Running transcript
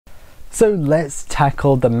So let's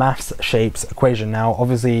tackle the maths shapes equation. Now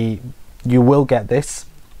obviously you will get this.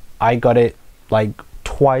 I got it like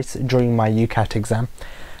twice during my UCAT exam,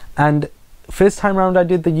 and first time round I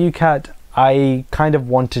did the UCAT, I kind of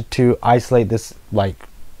wanted to isolate this like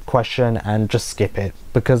question and just skip it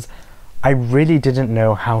because I really didn't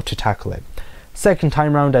know how to tackle it. Second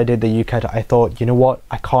time round I did the UCAT, I thought, you know what,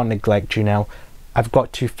 I can't neglect you now. I've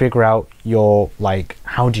got to figure out your, like,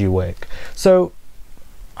 how do you work? So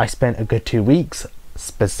I spent a good 2 weeks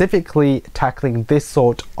specifically tackling this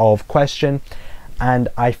sort of question, and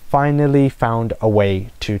I finally found a way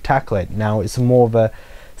to tackle it. Now it's more of a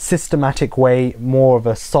systematic way, more of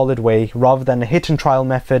a solid way, rather than a hit and trial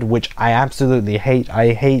method, which I absolutely hate.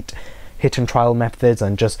 I hate hit and trial methods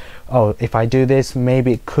and just, oh, if I do this,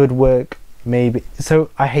 maybe it could work, maybe. So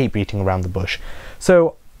I hate beating around the bush.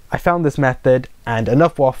 So I found this method, and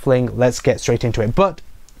enough waffling, let's get straight into it. But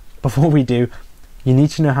before we do, you need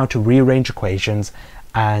to know how to rearrange equations,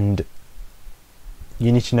 and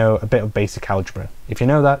you need to know a bit of basic algebra. If you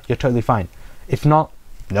know that, you're totally fine. If not,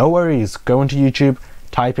 no worries, go onto YouTube,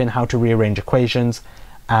 type in how to rearrange equations,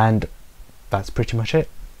 and that's pretty much it.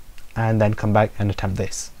 And then come back and attempt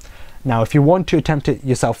this. Now, if you want to attempt it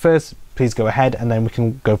yourself first, please go ahead, and then we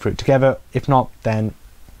can go through it together. If not, then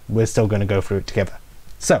we're still going to go through it together.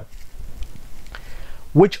 So,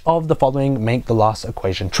 which of the following make the last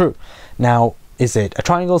equation true? Now, is it a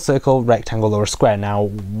triangle, circle, rectangle, or a square? Now,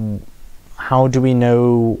 how do we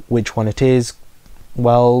know which one it is?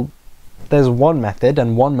 Well, there's one method,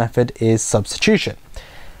 and one method is substitution.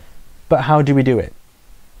 But how do we do it?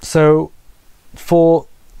 So, to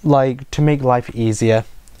make life easier,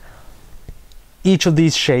 each of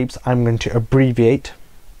these shapes I'm going to abbreviate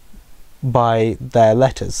by their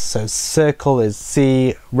letters. So circle is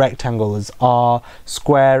C, rectangle is R,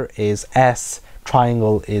 square is S,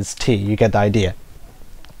 triangle is T. You get the idea.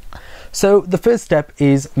 So the first step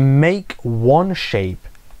is make one shape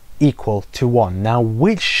equal to 1. Now,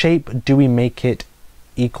 which shape do we make it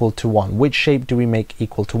equal to 1? Which shape do we make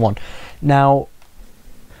equal to 1? Now,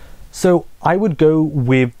 so I would go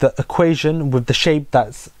with the equation with the shape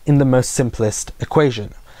that's in the most simplest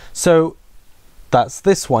equation. So that's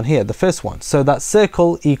this one here, the first one. So that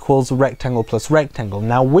circle equals rectangle plus rectangle.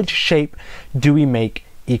 Now, which shape do we make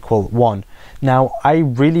equal 1? Now, I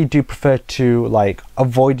really do prefer to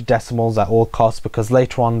avoid decimals at all costs, because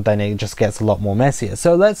later on then it just gets a lot more messier.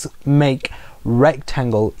 So let's make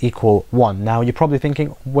rectangle equal 1. Now you're probably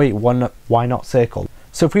thinking, wait, why not circle?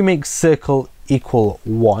 So if we make circle equal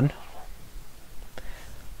 1,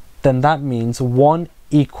 then that means 1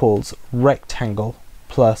 equals rectangle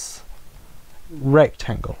plus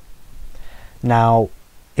rectangle. Now,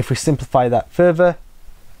 if we simplify that further,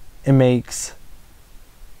 it makes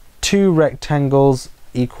 2 rectangles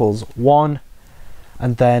equals 1,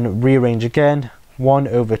 and then rearrange again, 1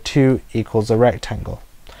 over 2 equals a rectangle.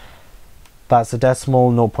 That's a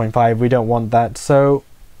decimal, 0.5, we don't want that. So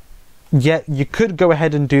yeah, you could go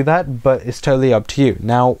ahead and do that, but it's totally up to you.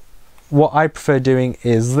 Now, what I prefer doing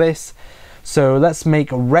is this. So let's make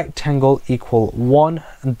rectangle equal 1,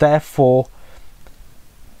 and therefore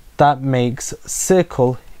that makes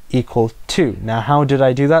circle equal 2. Now, how did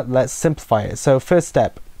I do that? Let's simplify it. So first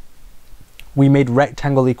step, we made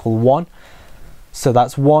rectangle equal 1, so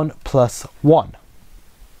that's 1 plus 1.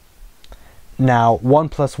 Now 1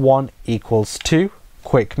 plus 1 equals 2,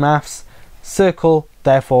 quick maths, circle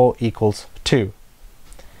therefore equals 2.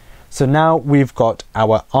 So now we've got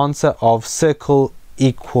our answer of circle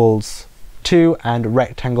equals 2 and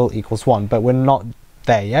rectangle equals 1, but we're not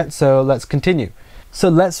there yet, so let's continue. So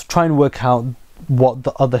let's try and work out what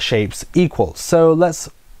the other shapes equal. So let's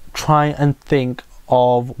try and think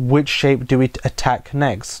of which shape do we attack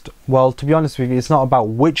next. Well, to be honest with you, it's not about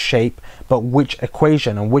which shape, but which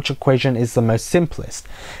equation, and which equation is the most simplest.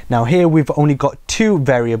 Now here we've only got 2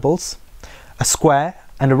 variables, a square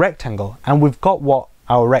and a rectangle, and we've got what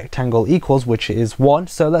our rectangle equals, which is 1.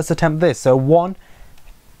 So let's attempt this. So 1,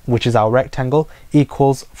 which is our rectangle,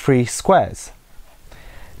 equals 3 squares.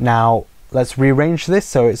 Now let's rearrange this.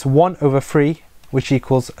 So it's 1 over 3, which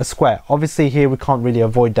equals a square. Obviously here we can't really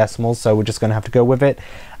avoid decimals, so we're just going to have to go with it.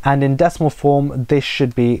 And in decimal form, this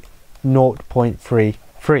should be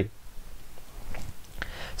 0.33.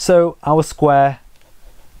 So our square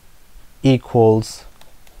equals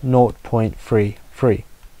 0.33.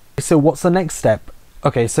 So what's the next step?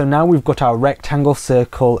 Okay, so now we've got our rectangle,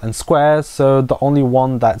 circle and square, so the only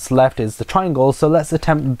one that's left is the triangle. So let's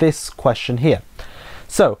attempt this question here.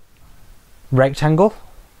 So rectangle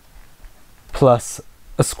plus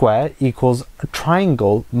a square equals a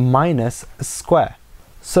triangle minus a square.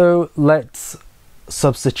 So let's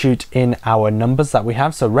substitute in our numbers that we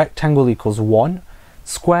have. So rectangle equals 1,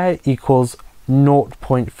 square equals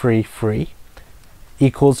 0.33,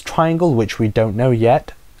 equals triangle, which we don't know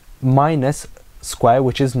yet, minus square,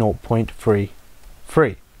 which is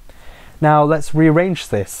 0.33. Now let's rearrange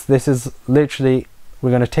this. This is literally,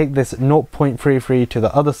 we're going to take this 0.33 to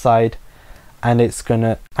the other side, and it's going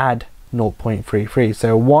to add 0.33.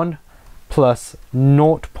 So 1 plus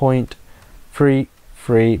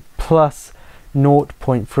 0.33 plus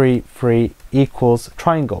 0.33 equals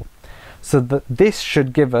triangle. So this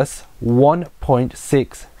should give us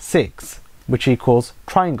 1.66, which equals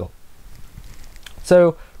triangle.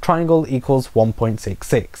 So triangle equals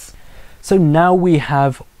 1.66. So now we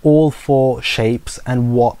have all 4 shapes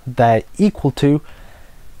and what they're equal to.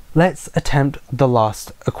 Let's attempt the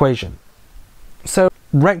last equation. So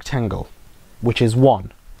rectangle, which is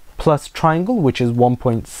 1, plus triangle, which is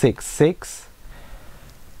 1.66,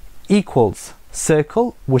 equals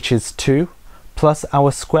circle, which is 2, plus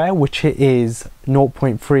our square, which is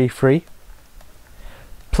 0.33,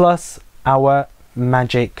 plus our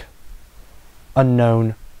magic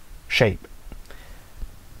unknown shape.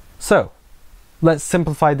 So let's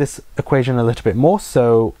simplify this equation a little bit more.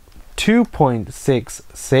 So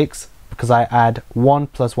 2.66, because I add 1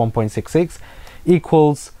 plus 1.66,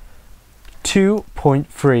 equals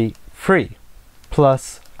 2.33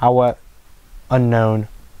 plus our unknown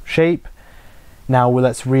shape. Now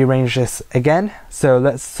let's rearrange this again. So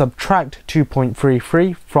let's subtract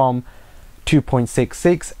 2.33 from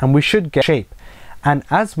 2.66 and we should get shape. And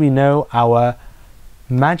as we know, our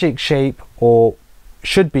magic shape or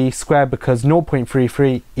should be square, because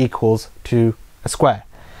 0.33 equals to a square.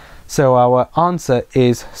 So our answer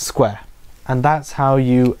is square. And that's how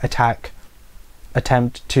you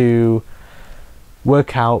attempt to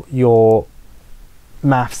work out your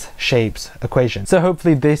maths shapes equation. So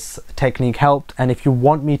hopefully this technique helped, and if you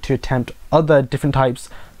want me to attempt other different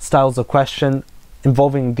styles of question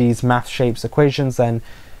involving these math shapes equations, then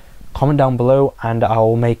comment down below and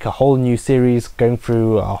I'll make a whole new series going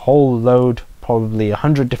through a whole load, probably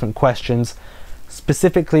 100 different questions,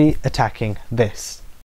 specifically attacking this.